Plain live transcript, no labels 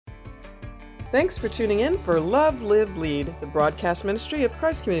Thanks for tuning in for Love, Live, Lead, the broadcast ministry of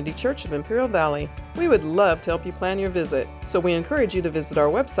Christ Community Church of Imperial Valley. We would love to help you plan your visit, so we encourage you to visit our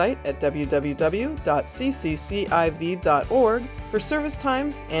website at www.cccciv.org for service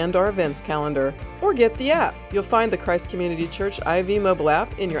times and our events calendar. Or get the app. You'll find the Christ Community Church IV mobile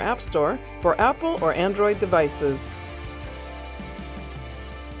app in your app store for Apple or Android devices.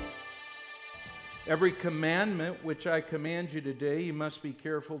 Every commandment which I command you today, you must be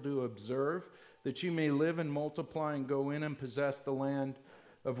careful to observe, that you may live and multiply and go in and possess the land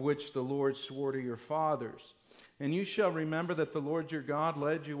of which the Lord swore to your fathers. And you shall remember that the Lord your God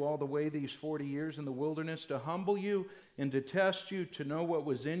led you all the way these 40 years in the wilderness to humble you and to test you, to know what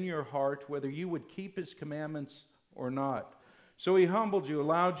was in your heart, whether you would keep his commandments or not. So he humbled you,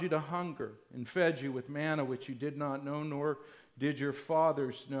 allowed you to hunger, and fed you with manna which you did not know, nor did your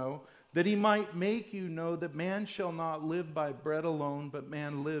fathers know, that he might make you know that man shall not live by bread alone, but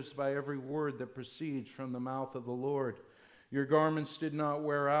man lives by every word that proceeds from the mouth of the Lord. Your garments did not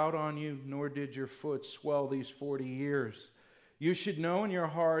wear out on you, nor did your foot swell these 40 years. You should know in your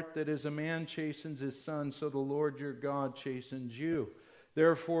heart that as a man chastens his son, so the Lord your God chastens you.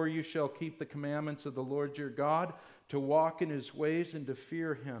 Therefore you shall keep the commandments of the Lord your God, to walk in his ways and to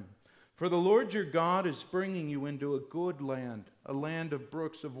fear him. For the Lord your God is bringing you into a good land, a land of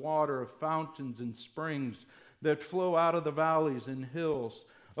brooks of water, of fountains and springs that flow out of the valleys and hills,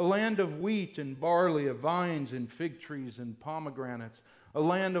 a land of wheat and barley, of vines and fig trees and pomegranates, a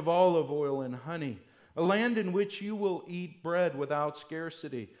land of olive oil and honey, a land in which you will eat bread without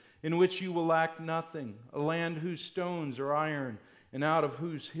scarcity, in which you will lack nothing, a land whose stones are iron, and out of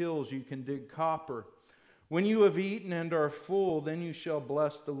whose hills you can dig copper. When you have eaten and are full, then you shall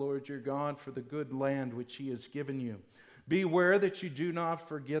bless the Lord your God for the good land which he has given you. Beware that you do not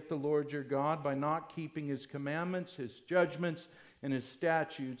forget the Lord your God by not keeping his commandments, his judgments, and his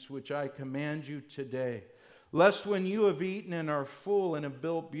statutes, which I command you today. Lest when you have eaten and are full and have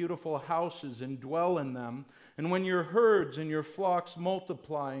built beautiful houses and dwell in them, and when your herds and your flocks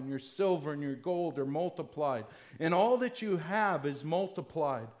multiply, and your silver and your gold are multiplied, and all that you have is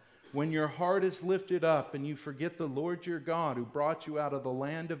multiplied, when your heart is lifted up and you forget the Lord your God, who brought you out of the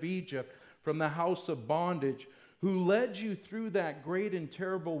land of Egypt from the house of bondage, who led you through that great and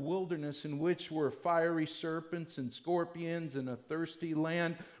terrible wilderness in which were fiery serpents and scorpions, and a thirsty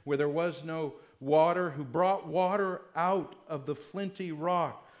land where there was no water, who brought water out of the flinty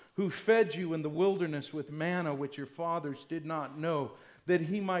rock, who fed you in the wilderness with manna which your fathers did not know, that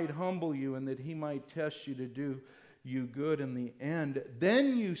he might humble you and that he might test you to do you good in the end.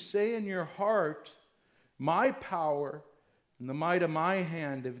 Then you say in your heart, my power and the might of my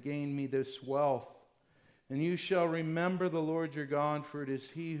hand have gained me this wealth. And you shall remember the Lord your God, for it is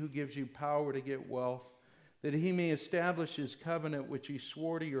he who gives you power to get wealth, that he may establish his covenant which he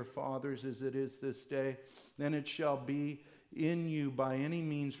swore to your fathers as it is this day. Then it shall be in you by any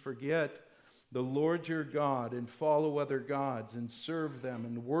means forget the Lord your God, and follow other gods, and serve them,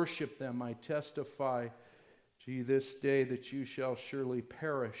 and worship them. I testify to you this day that you shall surely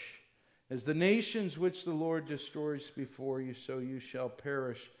perish. As the nations which the Lord destroys before you, so you shall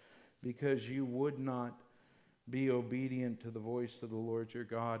perish, because you would not be obedient to the voice of the Lord your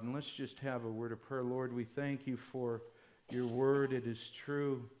God. And let's just have a word of prayer. Lord, we thank you for your word. It is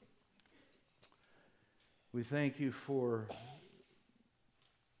true. We thank you for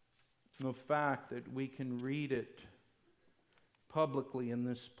the fact that we can read it publicly in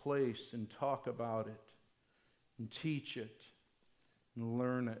this place and talk about it and teach it and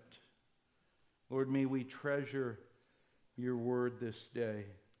learn it. Lord, may we treasure your word this day.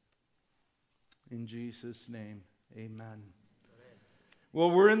 In Jesus' name, amen. Well,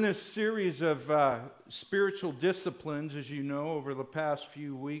 we're in this series of spiritual disciplines. As you know, over the past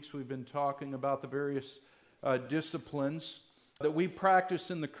few weeks, we've been talking about the various disciplines that we practice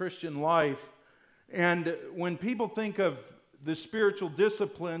in the Christian life. And when people think of the spiritual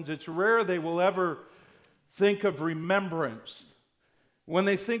disciplines, it's rare they will ever think of remembrance. When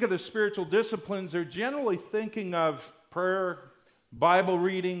they think of the spiritual disciplines, they're generally thinking of prayer, Bible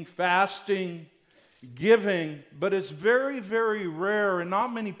reading, fasting, giving, but it's very, very rare, and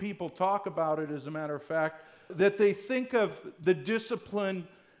not many people talk about it, as a matter of fact, that they think of the discipline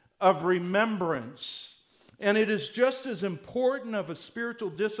of remembrance. And it is just as important of a spiritual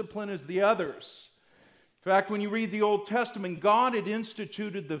discipline as the others. In fact, when you read the Old Testament, God had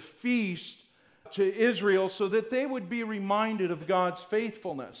instituted the feast to Israel so that they would be reminded of God's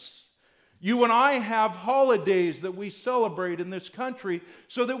faithfulness. You and I have holidays that we celebrate in this country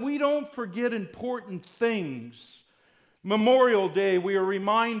so that we don't forget important things. Memorial Day, we are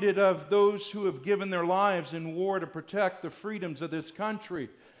reminded of those who have given their lives in war to protect the freedoms of this country.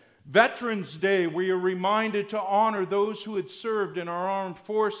 Veterans Day, we are reminded to honor those who had served in our armed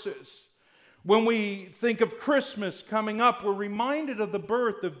forces. When we think of Christmas coming up, we're reminded of the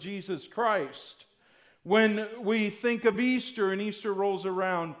birth of Jesus Christ. When we think of Easter and Easter rolls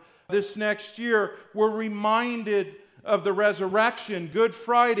around this next year, we're reminded of the resurrection. Good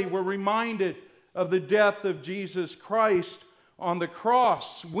Friday, we're reminded of the death of Jesus Christ on the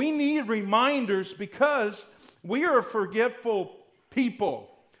cross. We need reminders because we are a forgetful people.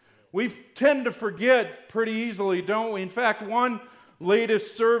 We tend to forget pretty easily, don't we? In fact, one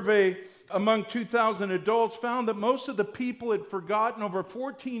latest survey among 2,000 adults found that most of the people had forgotten over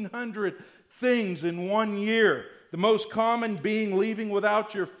 1,400 things in 1 year. The most common being leaving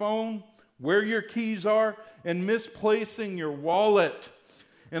without your phone, where your keys are, and misplacing your wallet.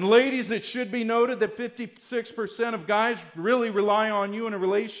 And ladies, it should be noted that 56% of guys really rely on you in a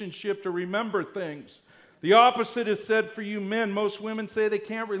relationship to remember things. The opposite is said for you men. Most women say they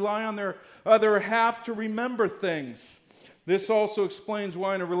can't rely on their other half to remember things. This also explains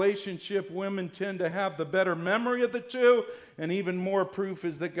why in a relationship women tend to have the better memory of the two, and even more proof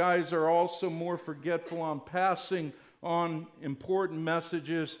is that guys are also more forgetful on passing on important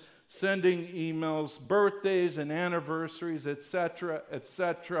messages, sending emails, birthdays and anniversaries, etc.,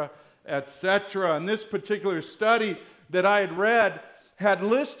 etc., etc. And this particular study that I had read had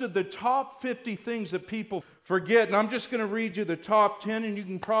listed the top 50 things that people forget. And I'm just going to read you the top 10, and you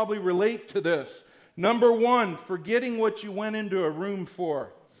can probably relate to this. Number 1, forgetting what you went into a room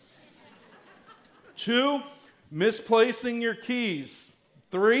for. 2, misplacing your keys.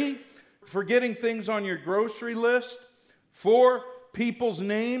 3, forgetting things on your grocery list. 4, people's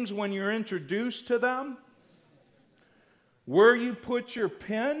names when you're introduced to them. Where you put your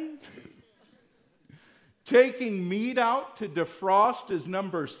pen. Taking meat out to defrost is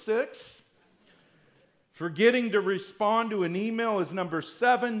number 6. Forgetting to respond to an email is number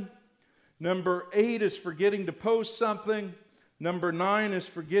 7. Number 8 is forgetting to post something. Number 9 is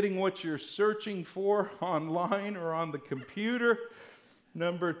forgetting what you're searching for online or on the computer.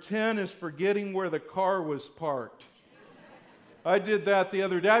 Number 10 is forgetting where the car was parked. I did that the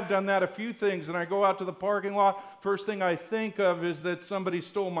other day. I've done that a few things, and I go out to the parking lot. First thing I think of is that somebody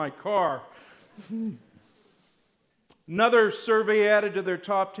stole my car. Another survey added to their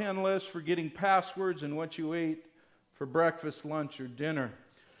top 10 list, forgetting passwords and what you ate for breakfast, lunch, or dinner.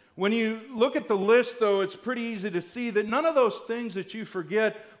 When you look at the list, though, it's pretty easy to see that none of those things that you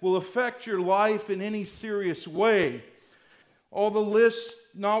forget will affect your life in any serious way. All the lists,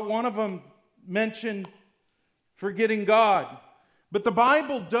 not one of them mentioned forgetting God. But the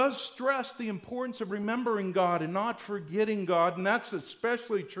Bible does stress the importance of remembering God and not forgetting God, and that's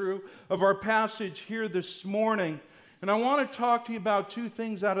especially true of our passage here this morning. And I want to talk to you about 2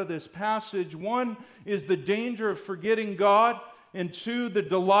 things out of this passage. 1 is the danger of forgetting God, and 2, the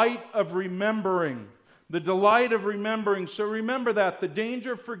delight of remembering. The delight of remembering. So remember that, the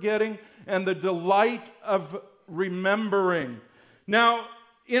danger of forgetting and the delight of remembering. Now,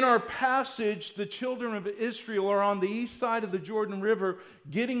 in our passage, the children of Israel are on the east side of the Jordan River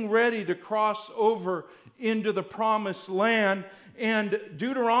getting ready to cross over into the promised land. And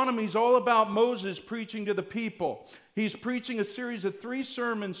Deuteronomy is all about Moses preaching to the people. He's preaching a series of 3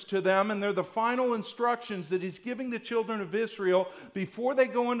 sermons to them, and they're the final instructions that he's giving the children of Israel before they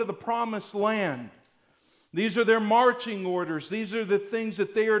go into the promised land. These are their marching orders. These are the things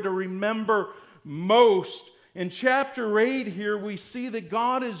that they are to remember most. In chapter 8 here, we see that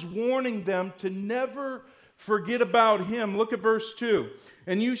God is warning them to never forget about Him. Look at verse 2.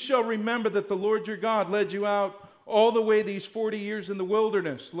 And you shall remember that the Lord your God led you out all the way these 40 years in the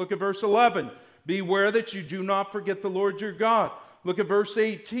wilderness. Look at verse 11. Beware that you do not forget the Lord your God. Look at verse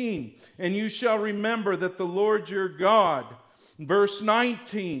 18. And you shall remember that the Lord your God. Verse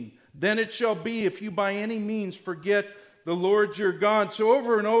 19. Then it shall be if you by any means forget the Lord your God. So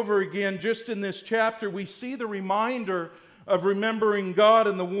over and over again, just in this chapter, we see the reminder of remembering God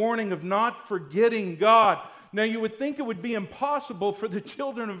and the warning of not forgetting God. Now, you would think it would be impossible for the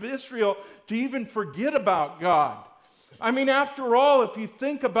children of Israel to even forget about God. I mean, after all, if you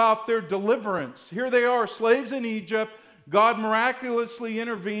think about their deliverance, here they are, slaves in Egypt. God miraculously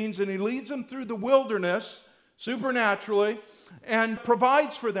intervenes and He leads them through the wilderness supernaturally and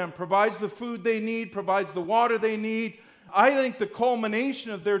provides for them, provides the food they need, provides the water they need. I think the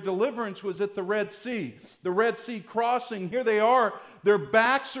culmination of their deliverance was at the Red Sea. The Red Sea crossing, here they are, their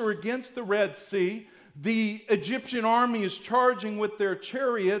backs are against the Red Sea. The Egyptian army is charging with their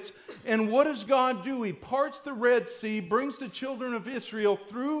chariots. And what does God do? He parts the Red Sea, brings the children of Israel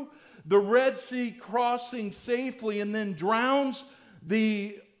through the Red Sea crossing safely, and then drowns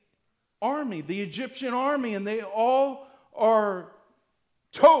the army, the Egyptian army, and they all are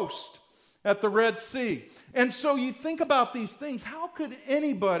toast at the Red Sea. And so you think about these things. How could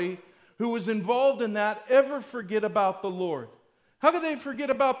anybody who was involved in that ever forget about the Lord? How could they forget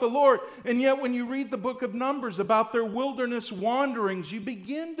about the Lord? And yet when you read the book of Numbers about their wilderness wanderings, you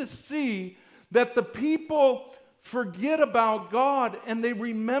begin to see that the people forget about God and they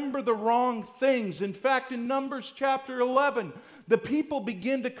remember the wrong things. In fact, in Numbers chapter 11, the people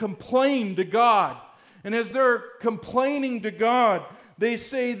begin to complain to God. And as they're complaining to God, they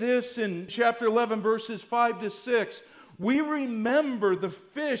say this in chapter 11, verses 5 to 6. We remember the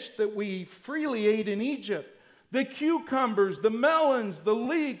fish that we freely ate in Egypt, the cucumbers, the melons, the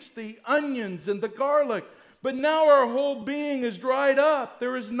leeks, the onions, and the garlic. But now our whole being is dried up.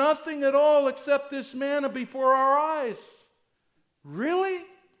 There is nothing at all except this manna before our eyes. Really?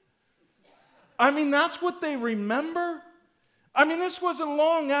 I mean, that's what they remember? I mean, this wasn't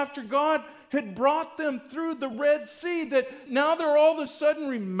long after God had brought them through the Red Sea that now they're all of a sudden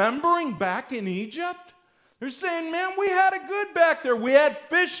remembering back in Egypt. They're saying, man, we had it good back there. We had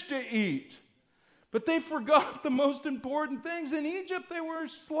fish to eat. But they forgot the most important things. In Egypt, they were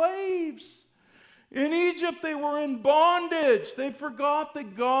slaves. In Egypt, they were in bondage. They forgot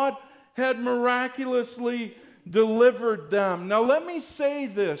that God had miraculously delivered them. Now, let me say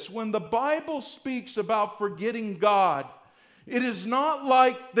this. When the Bible speaks about forgetting God, it is not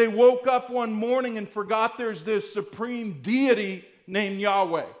like they woke up one morning and forgot there's this supreme deity named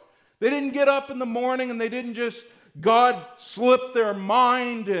Yahweh. They didn't get up in the morning and they didn't just, God slipped their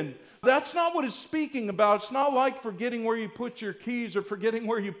mind, and that's not what it's speaking about. It's not like forgetting where you put your keys or forgetting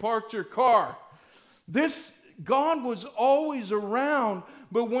where you parked your car. This God was always around,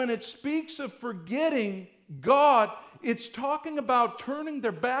 but when it speaks of forgetting God, it's talking about turning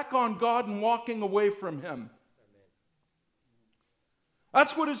their back on God and walking away from Him.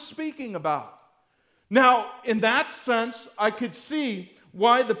 That's what it's speaking about. Now, in that sense, I could see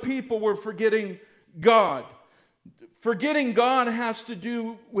why the people were forgetting God. Forgetting God has to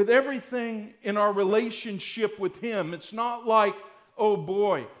do with everything in our relationship with Him. It's not like, oh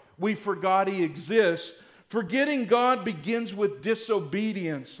boy, we forgot He exists. Forgetting God begins with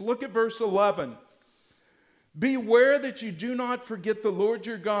disobedience. Look at verse 11. Beware that you do not forget the Lord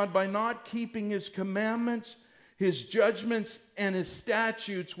your God by not keeping His commandments, His judgments, and His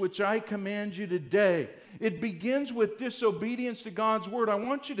statutes, which I command you today. It begins with disobedience to God's word. I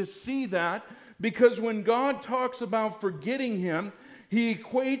want you to see that, because when God talks about forgetting Him, He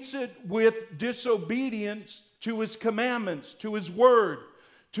equates it with disobedience to His commandments, to His word,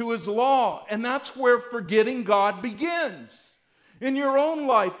 to His law. And that's where forgetting God begins. In your own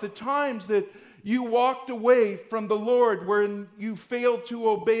life, the times that you walked away from the Lord, when you failed to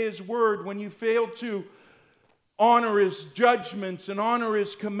obey His word, when you failed to honor His judgments and honor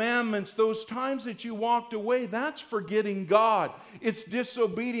His commandments, those times that you walked away, that's forgetting God. It's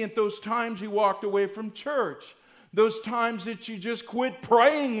disobedient. Those times you walked away from church. Those times that you just quit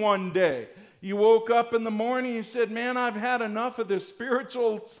praying one day. You woke up in the morning and said, man, I've had enough of this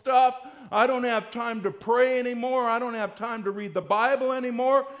spiritual stuff. I don't have time to pray anymore. I don't have time to read the Bible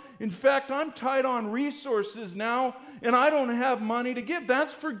anymore. In fact, I'm tight on resources now, and I don't have money to give.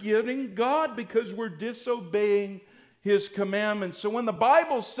 That's forgetting God, because we're disobeying His commandments. So when the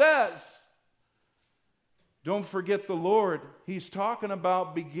Bible says, don't forget the Lord, He's talking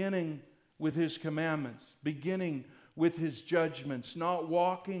about beginning with His commandments, beginning with His judgments, not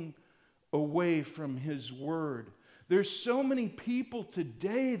walking away from His word. There's so many people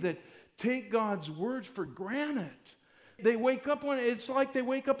today that take God's word for granted. They wake up it's like they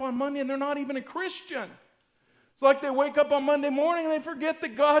wake up on Monday and they're not even a Christian. It's like they wake up on Monday morning and they forget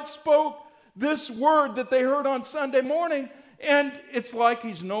that God spoke this word that they heard on Sunday morning, and it's like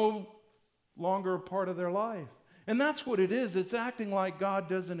He's no longer a part of their life. And that's what it is. It's acting like God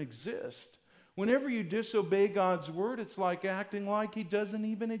doesn't exist. Whenever you disobey God's word, it's like acting like He doesn't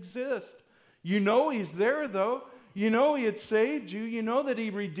even exist. You know He's there, though. You know He had saved you. You know that He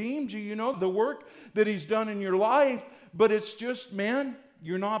redeemed you. You know the work that He's done in your life. But it's just, man,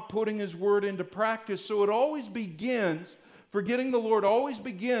 you're not putting His word into practice. So it always begins, forgetting the Lord always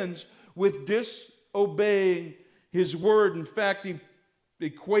begins with disobeying His word. In fact, He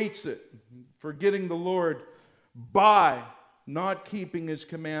equates it, forgetting the Lord, by not keeping His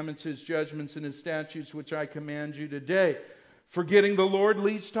commandments, His judgments, and His statutes, which I command you today. Forgetting the Lord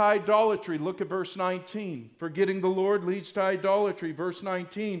leads to idolatry. Look at verse 19. Forgetting the Lord leads to idolatry. Verse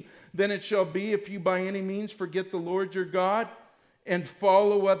 19. Then it shall be, if you by any means forget the Lord your God and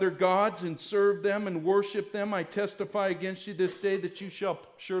follow other gods and serve them and worship them, I testify against you this day that you shall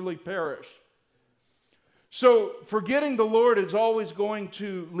surely perish. So forgetting the Lord is always going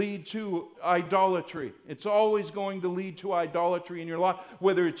to lead to idolatry. It's always going to lead to idolatry in your life.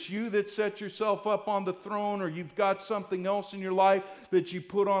 Whether it's you that set yourself up on the throne or you've got something else in your life that you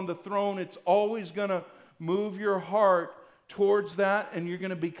put on the throne, it's always going to move your heart towards that, and you're going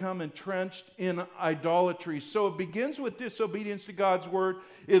to become entrenched in idolatry. So it begins with disobedience to God's word.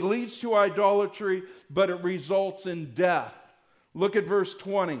 It leads to idolatry, but it results in death. Look at verse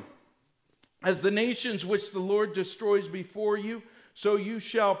 20. As the nations which the Lord destroys before you, so you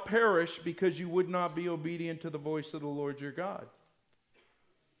shall perish because you would not be obedient to the voice of the Lord your God.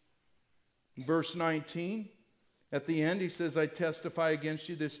 Verse 19, at the end he says, I testify against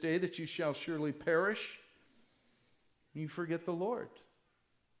you this day that you shall surely perish. You forget the Lord.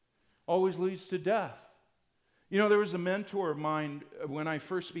 Always leads to death. You know, there was a mentor of mine when I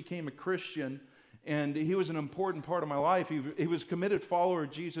first became a Christian, and he was an important part of my life. He was a committed follower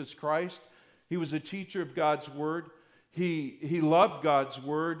of Jesus Christ. He was a teacher of God's Word. He loved God's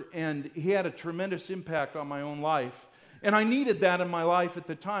Word, and he had a tremendous impact on my own life. And I needed that in my life at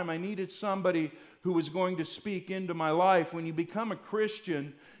the time. I needed somebody who was going to speak into my life. When you become a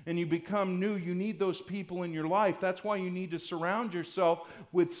Christian and you become new, you need those people in your life. That's why you need to surround yourself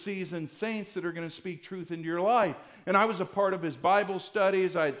with seasoned saints that are going to speak truth into your life. And I was a part of his Bible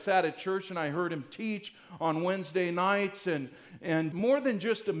studies. I had sat at church and I heard him teach on Wednesday nights. And more than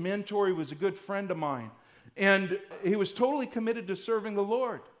just a mentor, he was a good friend of mine. And he was totally committed to serving the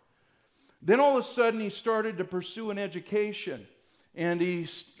Lord. Then all of a sudden he started to pursue an education. And he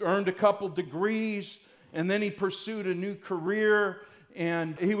earned a couple degrees. And then he pursued a new career.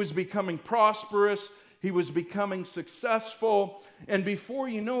 And he was becoming prosperous. He was becoming successful. And before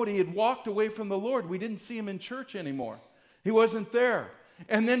you know it, he had walked away from the Lord. We didn't see him in church anymore. He wasn't there.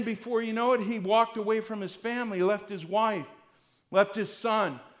 And then before you know it, he walked away from his family, left his wife, left his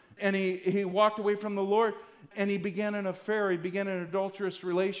son. And he walked away from the Lord. And he began an affair. He began an adulterous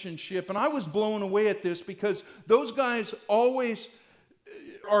relationship. And I was blown away at this because those guys always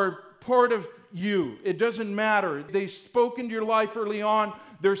are part of you. It doesn't matter. They spoke into your life early on.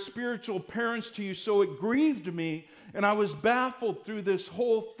 They're spiritual parents to you. So it grieved me. And I was baffled through this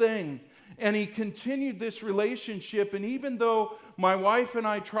whole thing. And he continued this relationship. And even though my wife and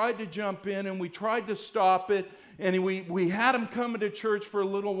I tried to jump in and we tried to stop it, and we had him coming to church for a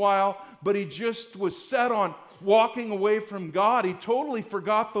little while, but he just was set on walking away from God. He totally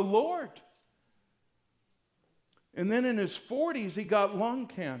forgot the Lord. And then in his 40s, he got lung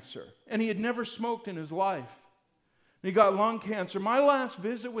cancer. And he had never smoked in his life. He got lung cancer. My last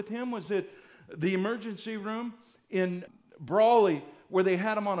visit with him was at the emergency room in Brawley, where they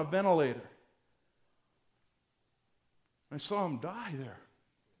had him on a ventilator. I saw him die there.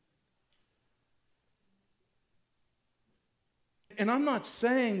 And I'm not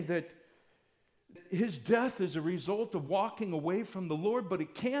saying that his death is a result of walking away from the Lord, but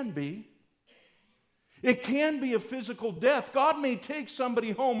it can be. It can be a physical death. God may take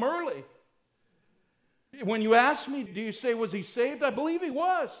somebody home early. When you ask me, do you say, was he saved? I believe he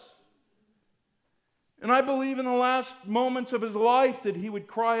was. And I believe in the last moments of his life that he would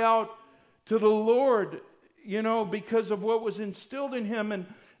cry out to the Lord, because of what was instilled in him.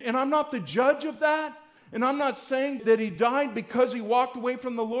 And I'm not the judge of that. And I'm not saying that he died because he walked away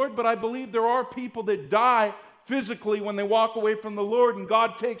from the Lord, but I believe there are people that die physically when they walk away from the Lord, and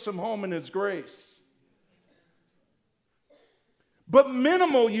God takes them home in his grace. But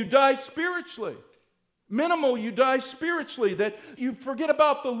minimal, you die spiritually. Minimal, you die spiritually. That you forget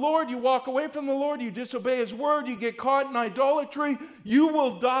about the Lord, you walk away from the Lord, you disobey his word, you get caught in idolatry, you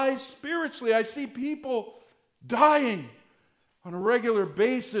will die spiritually. I see people dying on a regular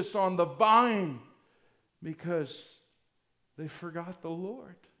basis on the vine because they forgot the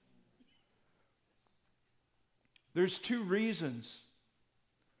Lord. There's two reasons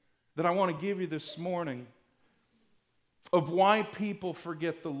that I want to give you this morning of why people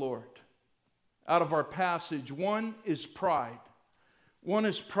forget the Lord out of our passage. One is pride. One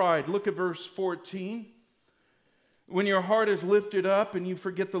is pride. Look at verse 14. When your heart is lifted up and you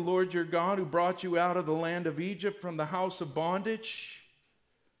forget the Lord your God who brought you out of the land of Egypt from the house of bondage.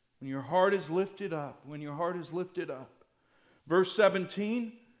 When your heart is lifted up. When your heart is lifted up. Verse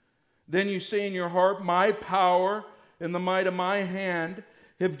 17. Then you say in your heart, my power and the might of my hand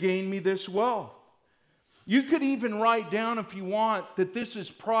have gained me this wealth. You could even write down, if you want, that this is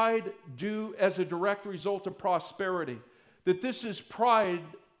pride due as a direct result of prosperity. That this is pride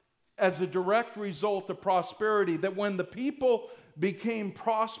as a direct result of prosperity. That when the people became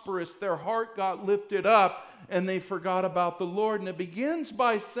prosperous, their heart got lifted up and they forgot about the Lord. And it begins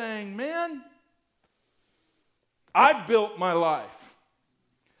by saying, man, I've built my life.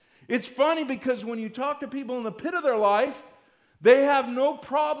 It's funny because when you talk to people in the pit of their life, they have no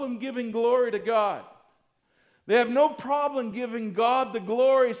problem giving glory to God. They have no problem giving God the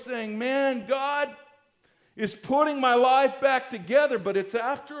glory, saying, man, God is putting my life back together. But it's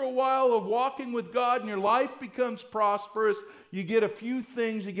after a while of walking with God and your life becomes prosperous, you get a few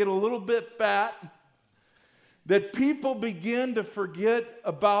things, you get a little bit fat, that people begin to forget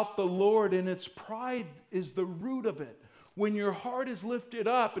about the Lord, and it's pride is the root of it. When your heart is lifted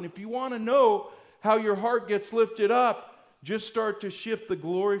up, and if you want to know how your heart gets lifted up, just start to shift the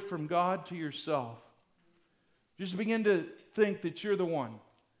glory from God to yourself. Just begin to think that you're the one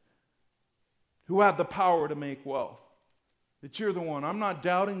who had the power to make wealth. That you're the one. I'm not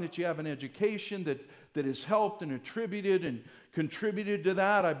doubting that you have an education that has helped and attributed and contributed to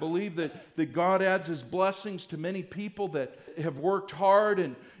that. I believe that God adds His blessings to many people that have worked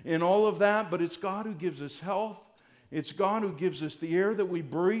hard and all of that, but it's God who gives us health. It's God who gives us the air that we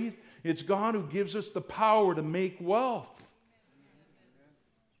breathe. It's God who gives us the power to make wealth.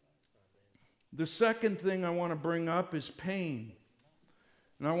 The second thing I want to bring up is pain.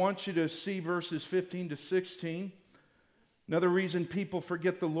 And I want you to see verses 15 to 16. Another reason people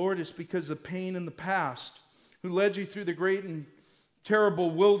forget the Lord is because of pain in the past, who led you through the great and terrible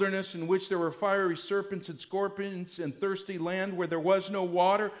wilderness in which there were fiery serpents and scorpions and thirsty land where there was no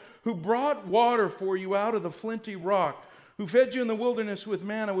water, who brought water for you out of the flinty rock, who fed you in the wilderness with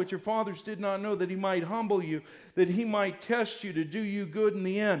manna which your fathers did not know, that He might humble you, that He might test you to do you good in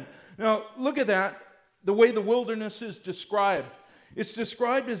the end. Now, look at that, the way the wilderness is described. It's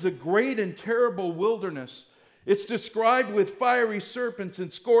described as a great and terrible wilderness. It's described with fiery serpents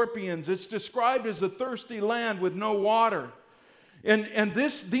and scorpions. It's described as a thirsty land with no water. And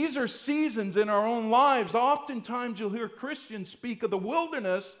these are seasons in our own lives. Oftentimes you'll hear Christians speak of the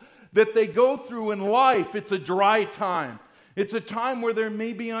wilderness that they go through in life. It's a dry time. It's a time where they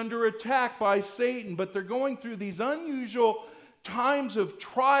may be under attack by Satan, but they're going through these unusual times of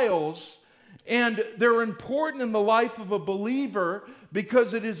trials, and they're important in the life of a believer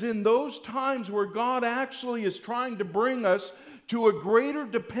because it is in those times where God actually is trying to bring us to a greater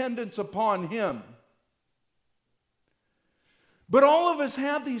dependence upon Him. But all of us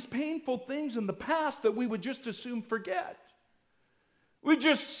have these painful things in the past that we would just as soon forget. We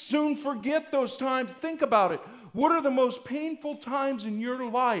just soon forget those times. Think about it. What are the most painful times in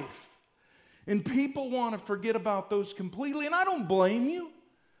your life? And people want to forget about those completely, and I don't blame you.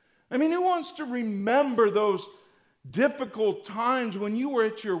 I mean, who wants to remember those difficult times when you were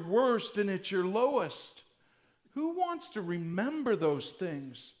at your worst and at your lowest? Who wants to remember those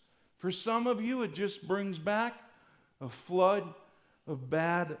things? For some of you, it just brings back a flood of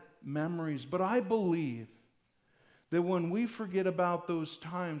bad memories. But I believe that when we forget about those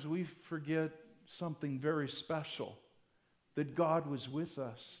times, we forget something very special, that God was with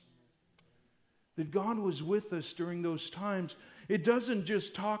us. That God was with us during those times. It doesn't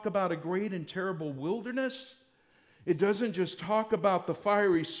just talk about a great and terrible wilderness. It doesn't just talk about the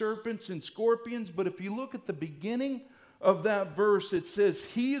fiery serpents and scorpions, but if you look at the beginning of that verse, it says,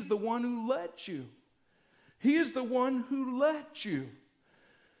 He is the one who led you. He is the one who led you.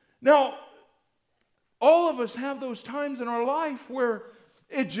 Now, all of us have those times in our life where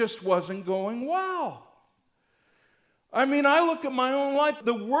it just wasn't going well. I mean, I look at my own life,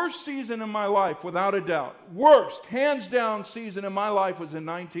 the worst season in my life, without a doubt, worst, hands down season in my life was in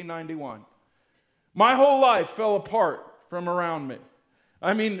 1991. My whole life fell apart from around me.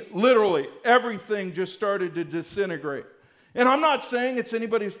 I mean, literally, everything just started to disintegrate. And I'm not saying it's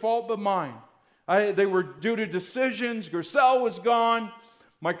anybody's fault but mine. They were due to decisions. Gersel was gone.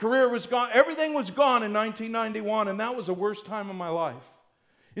 My career was gone. Everything was gone in 1991, and that was the worst time of my life.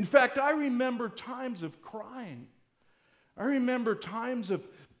 In fact, I remember times of crying. I remember times of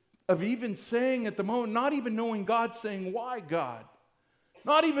even saying at the moment, not even knowing God, saying, why God?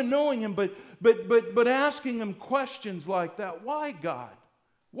 Not even knowing Him, but asking Him questions like that. Why God?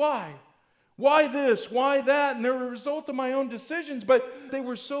 Why? Why this? Why that? And they're a result of my own decisions, but they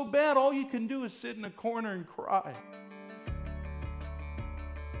were so bad, all you can do is sit in a corner and cry.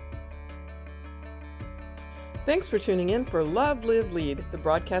 Thanks for tuning in for Love, Live, Lead, the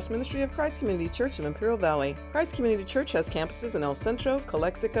broadcast ministry of Christ Community Church of Imperial Valley. Christ Community Church has campuses in El Centro,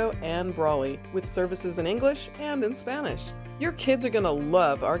 Calexico, and Brawley, with services in English and in Spanish. Your kids are going to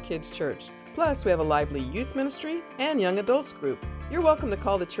love our kids' church. Plus, we have a lively youth ministry and young adults group. You're welcome to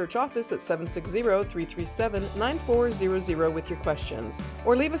call the church office at 760-337-9400 with your questions,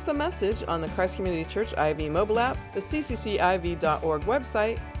 or leave us a message on the Christ Community Church IV mobile app, the ccciv.org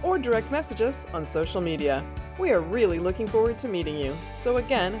website, or direct message us on social media. We are really looking forward to meeting you. So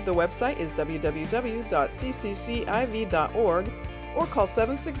again, the website is www.cccIV.org, or call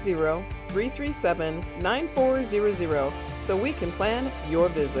 760-337-9400 so we can plan your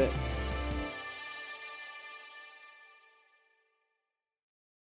visit.